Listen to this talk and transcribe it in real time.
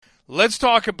Let's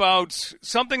talk about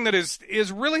something that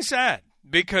is really sad,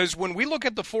 because when we look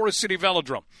at the Forest City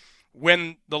Velodrome,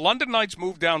 when the London Knights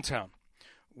moved downtown,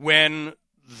 when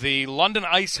the London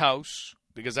Ice House,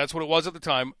 because that's what it was at the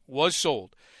time, was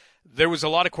sold, there was a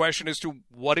lot of question as to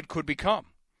what it could become.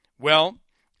 Well,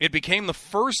 it became the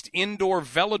first indoor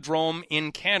velodrome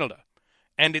in Canada,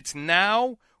 and it's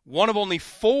now one of only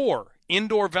 4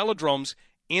 indoor velodromes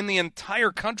in the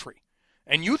entire country.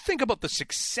 And you think about the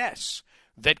success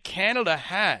that Canada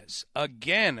has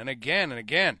again and again and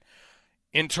again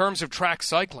in terms of track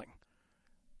cycling.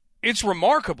 It's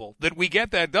remarkable that we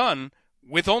get that done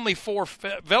with only 4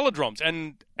 velodromes,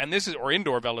 and this is, or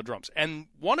indoor velodromes, and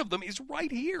one of them is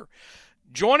right here.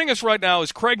 Joining us right now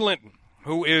is Craig Linton,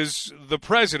 who is the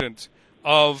president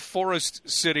of Forest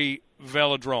City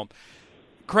Velodrome.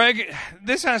 Craig,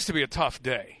 this has to be a tough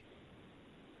day.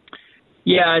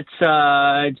 Yeah,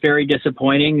 it's very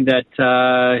disappointing that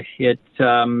it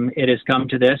has come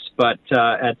to this, but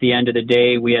at the end of the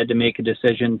day, we had to make a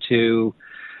decision to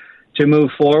move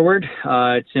forward.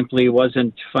 It simply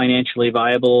wasn't financially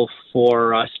viable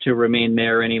for us to remain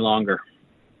there any longer.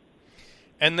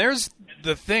 And there's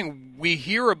the thing, we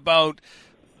hear about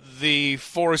the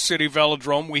Forest City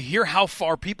Velodrome, we hear how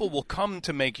far people will come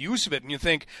to make use of it, and you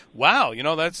think, wow,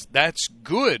 that's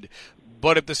good.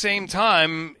 But at the same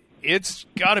time, it's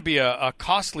got to be a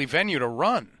costly venue to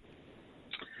run.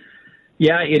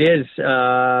 Yeah, it is.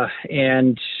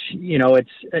 And, it's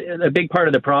a big part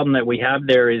of the problem that we have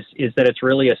there is that it's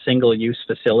really a single-use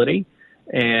facility.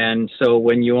 And so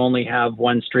when you only have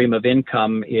one stream of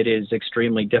income, it is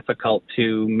extremely difficult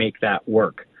to make that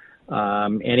work.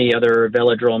 Any other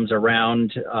velodromes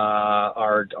around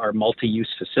are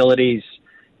multi-use facilities.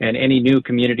 And any new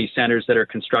community centers that are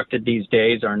constructed these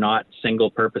days are not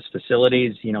single-purpose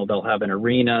facilities. They'll have an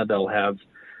arena, they'll have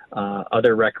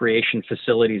other recreation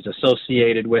facilities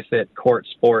associated with it, court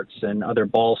sports and other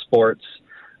ball sports,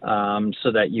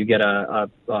 so that you get a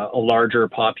larger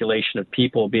population of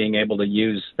people being able to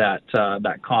use that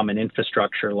common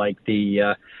infrastructure, like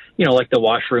the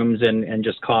washrooms and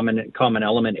just common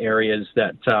element areas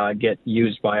that get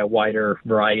used by a wider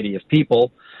variety of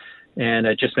people. And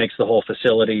it just makes the whole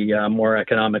facility more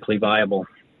economically viable.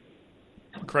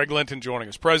 Craig Linton joining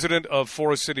us, president of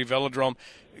Forest City Velodrome.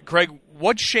 Craig,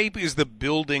 what shape is the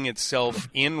building itself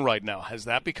in right now? Has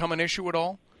that become an issue at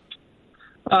all?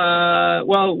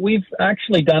 Well, we've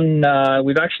actually done a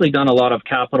lot of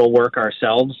capital work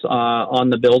ourselves on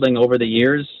the building over the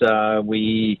years.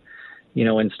 We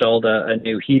installed a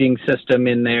new heating system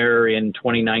in there in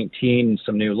 2019,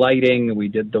 some new lighting. We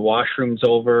did the washrooms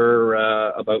over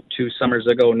about 2 summers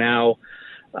ago now.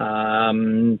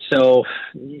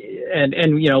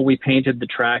 We painted the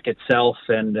track itself,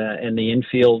 and the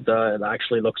infield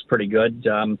actually looks pretty good.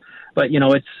 But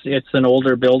it's an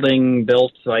older building,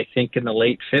 built I think in the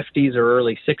late 50s or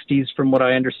early 60s, from what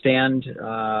I understand.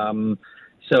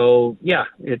 So yeah,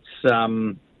 it's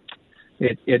an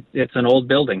old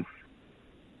building.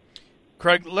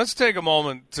 Craig, let's take a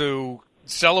moment to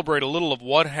celebrate a little of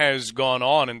what has gone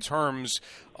on in terms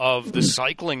of the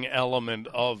cycling element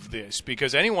of this,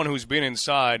 because anyone who's been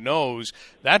inside knows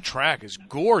that track is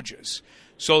gorgeous.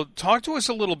 So talk to us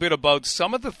a little bit about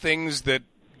some of the things that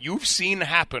you've seen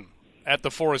happen at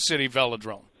the Forest City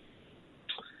Velodrome.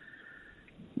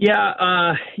 Yeah,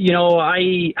 I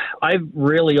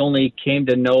really only came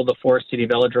to know the Forest City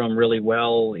Velodrome really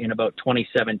well in about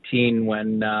 2017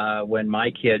 when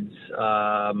my kids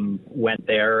went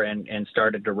there and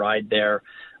started to ride there.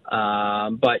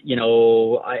 But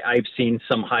I've seen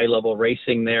some high-level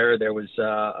racing there. There was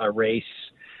a race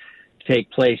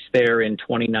take place there in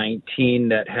 2019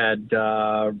 that had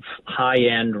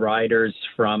high-end riders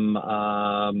from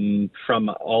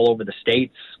all over the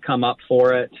states come up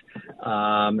for it,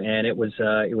 and it was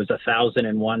a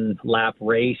 1,001 lap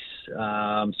race, so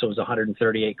it was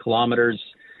 138 kilometers,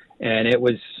 and it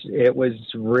was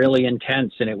really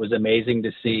intense, and it was amazing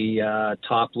to see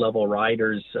top-level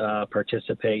riders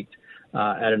participate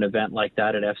at an event like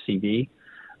that at FCV.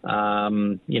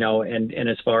 And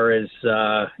as far as,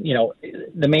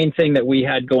 the main thing that we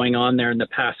had going on there in the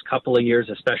past couple of years,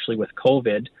 especially with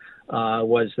COVID,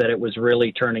 was that it was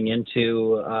really turning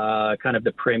into kind of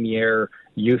the premier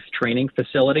youth training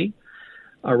facility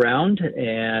around.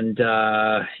 And,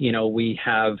 we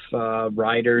have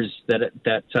riders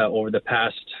that over the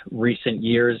past recent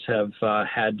years have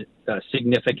had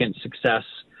significant success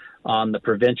on the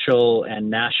provincial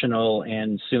and national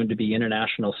and soon to be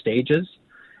international stages.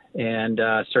 And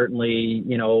certainly,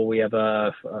 we have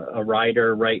a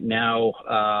rider right now,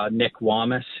 Nick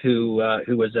Wamas, who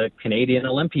was a Canadian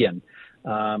Olympian.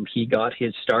 He got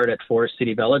his start at Forest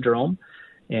City Velodrome,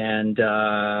 And,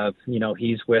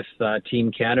 he's with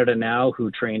Team Canada now, who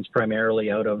trains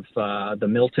primarily out of the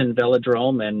Milton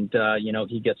Velodrome. And,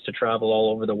 he gets to travel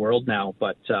all over the world now.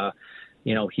 But,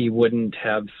 he wouldn't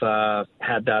have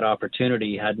had that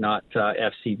opportunity had not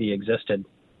FCV existed.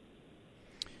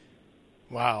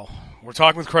 Wow. We're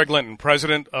talking with Craig Linton,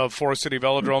 president of Forest City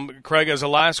Velodrome. Craig, as a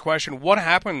last question, what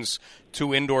happens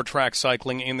to indoor track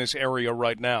cycling in this area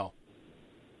right now?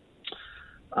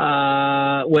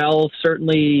 Well,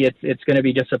 certainly it's going to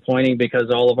be disappointing because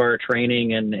all of our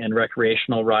training and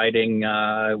recreational riding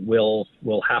will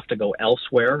have to go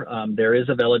elsewhere. There is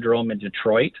a velodrome in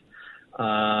Detroit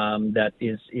that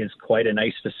is quite a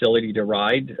nice facility to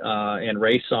ride and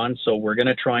race on. So we're going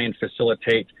to try and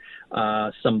facilitate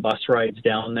some bus rides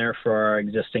down there for our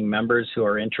existing members who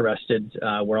are interested.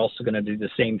 We're also going to do the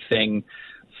same thing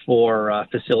for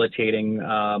facilitating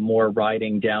more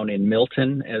riding down in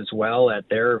Milton as well at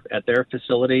their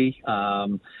facility.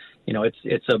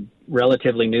 It's a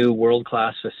relatively new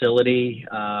world-class facility,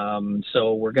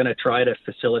 so we're going to try to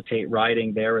facilitate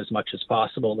riding there as much as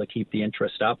possible to keep the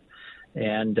interest up.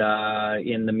 And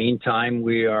in the meantime,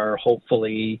 we are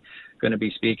hopefully going to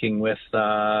be speaking with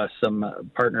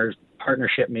some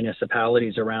partnership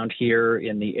municipalities around here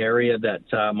in the area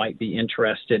that might be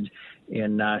interested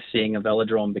in seeing a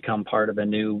velodrome become part of a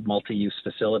new multi-use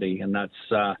facility. And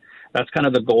that's kind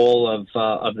of the goal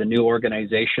of the new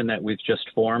organization that we've just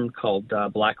formed called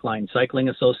Black Line Cycling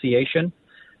Association.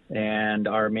 And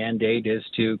our mandate is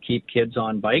to keep kids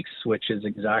on bikes, which is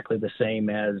exactly the same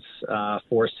as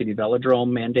Forest City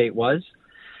Velodrome mandate was.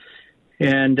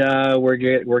 And we're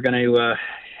going to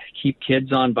keep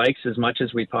kids on bikes as much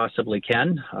as we possibly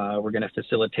can. We're going to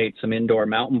facilitate some indoor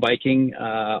mountain biking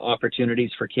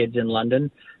opportunities for kids in London.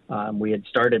 We had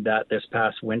started that this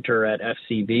past winter at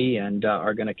FCV and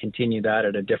are going to continue that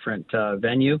at a different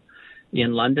venue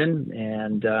in London.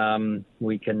 And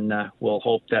we'll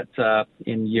hope that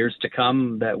in years to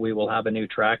come that we will have a new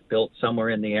track built somewhere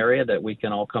in the area that we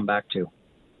can all come back to.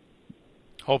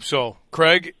 Hope so.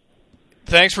 Craig,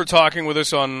 thanks for talking with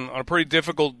us on a pretty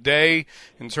difficult day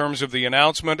in terms of the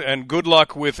announcement, and good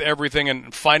luck with everything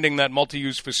and finding that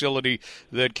multi-use facility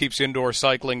that keeps indoor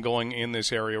cycling going in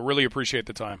this area. Really appreciate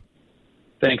the time.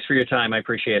 Thanks for your time. I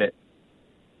appreciate it.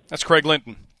 That's Craig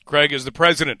Linton. Craig is the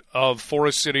president of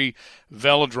Forest City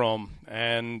Velodrome,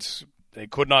 and they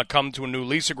could not come to a new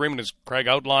lease agreement. As Craig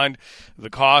outlined, the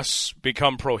costs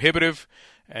become prohibitive.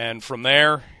 And from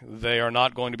there, they are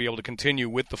not going to be able to continue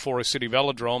with the Forest City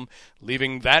Velodrome,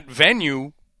 leaving that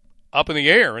venue up in the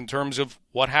air in terms of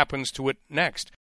what happens to it next.